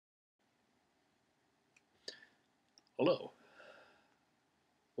Hello.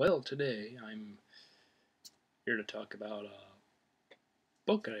 Well, today I'm here to talk about a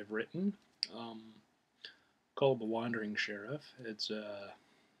book I've written um, called The Wandering Sheriff. It's a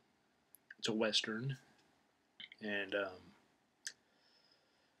western, and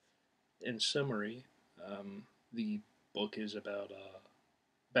in summary, the book is about a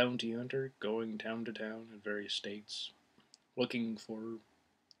bounty hunter going town to town in various states, looking for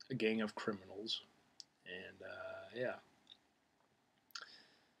a gang of criminals. And yeah,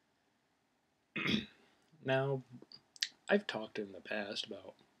 now I've talked in the past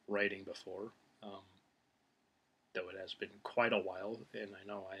about writing before. Um, though it has been quite a while, and I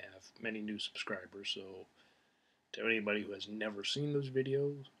know I have many new subscribers, so to anybody who has never seen those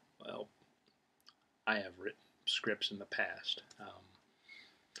videos, well, I have written scripts in the past.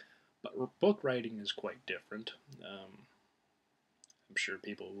 But book writing is quite different. I'm sure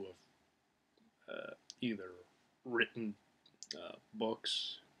people who have either written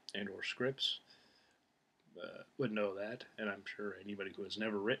books and or scripts would know that, and I'm sure anybody who has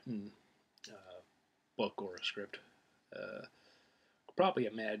never written a book or a script could probably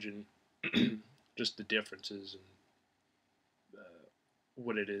imagine just the differences and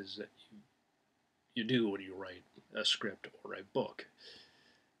what it is that you do when you write a script or a book.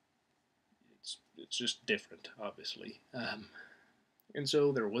 It's just different, obviously. And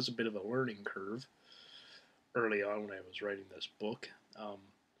so there was a bit of a learning curve early on when I was writing this book.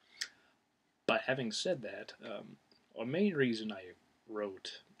 But having said that, a main reason I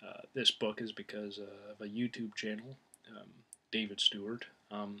wrote this book is because of a YouTube channel, David Stewart.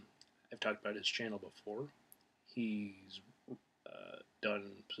 I've talked about his channel before. He's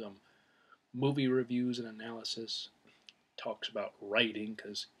done some movie reviews and analysis, talks about writing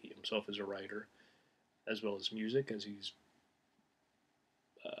because he himself is a writer, as well as music, as he's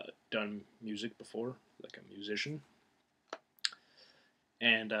done music before, like a musician.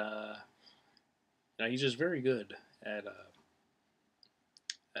 And he's just very good at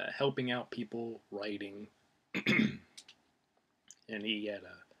helping out people writing. And he had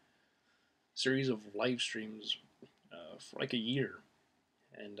a series of live streams for like a year,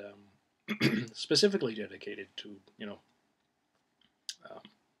 and specifically dedicated to um,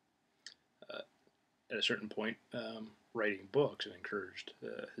 uh, at a certain point writing books, and encouraged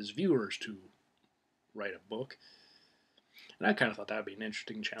his viewers to write a book. And I kind of thought that would be an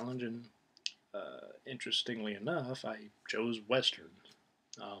interesting challenge, and interestingly enough, I chose Western.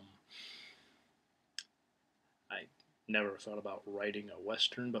 Um, I never thought about writing a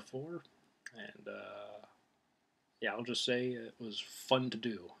Western before, and yeah, I'll just say it was fun to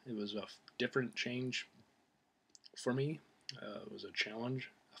do. It was a different change for me. It was a challenge,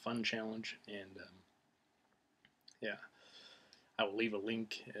 a fun challenge, and yeah, I will leave a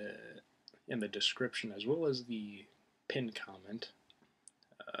link in the description as well as the pinned comment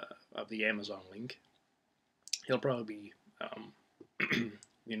of the Amazon link. He'll probably be the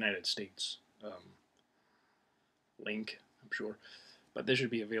United States link, I'm sure, but this should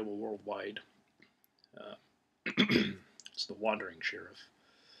be available worldwide. It's The Wandering Sheriff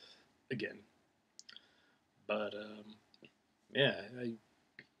again, but yeah,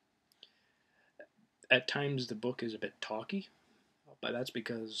 at times the book is a bit talky, but that's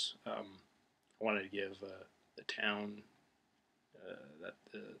because I wanted to give the town that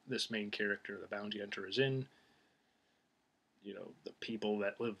this main character, the bounty hunter, is in, the people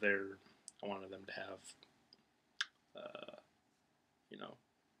that live there, I wanted them to have, uh, you know,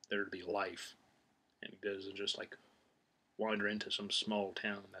 there to be life, and he doesn't just like wander into some small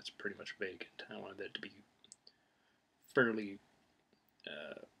town that's pretty much vacant. I wanted it to be fairly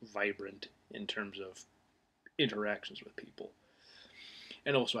vibrant in terms of interactions with people.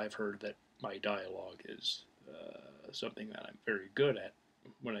 And also, I've heard that my dialogue is something that I'm very good at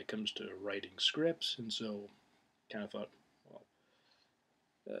when it comes to writing scripts, and so kind of thought, well,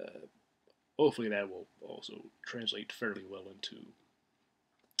 hopefully that will also translate fairly well into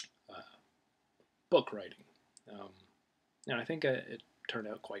uh, book writing. And I think it turned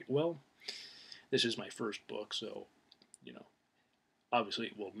out quite well. This is my first book, so obviously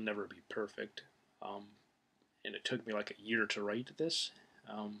it will never be perfect. And it took me like a year to write this.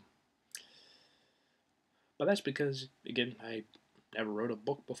 But that's because, again, I never wrote a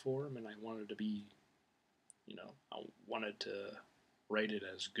book before, and I wanted to be, I wanted to write it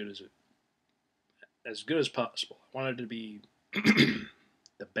as good as possible. I wanted it to be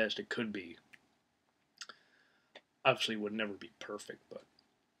the best it could be. Obviously, it would never be perfect, but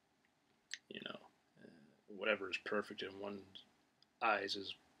whatever is perfect in one's eyes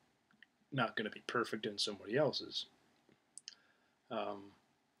is not going to be perfect in somebody else's.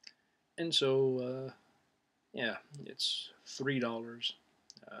 And so Yeah, it's $3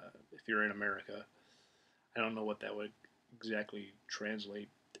 if you're in America. I don't know what that would exactly translate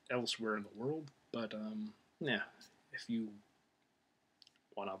elsewhere in the world, but yeah, if you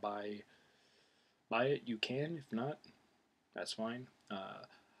want to buy it, you can. If not, that's fine.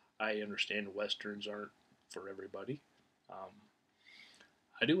 I understand westerns aren't for everybody. Um,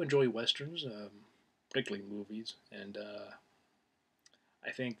 I do enjoy westerns, particularly movies, and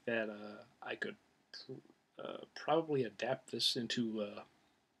I think that I could probably adapt this into a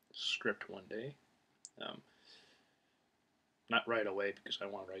script one day. Um, Not right away because I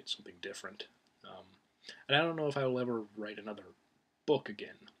want to write something different. Um, and I don't know if I will ever write another book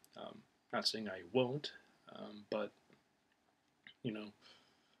again. Um, Not saying I won't, but you know,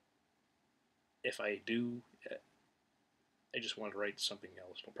 if I do, I just want to write something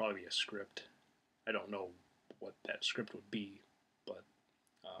else. It'll probably be a script. I don't know what that script would be, but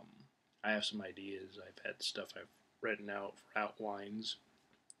um, I have some ideas. I've had stuff I've written out for outlines.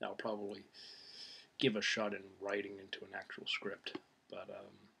 I'll probably give a shot in writing into an actual script. But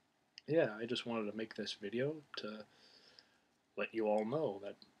yeah, I just wanted to make this video to let you all know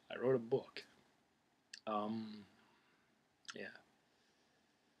that I wrote a book. Um, yeah.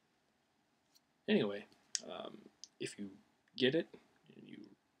 Anyway, if you get it and you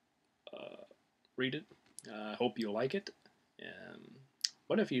uh, read it, I hope you like it.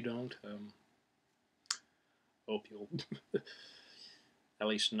 But if you don't, hope you'll at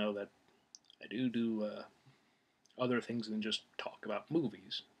least know that I do other things than just talk about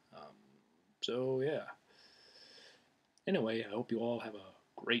movies. Um, so yeah. Anyway, I hope you all have a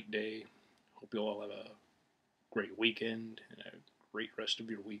great day. Hope you all have a great weekend and a great rest of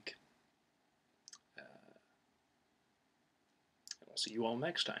your week. And I'll see you all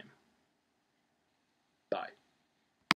next time. Bye.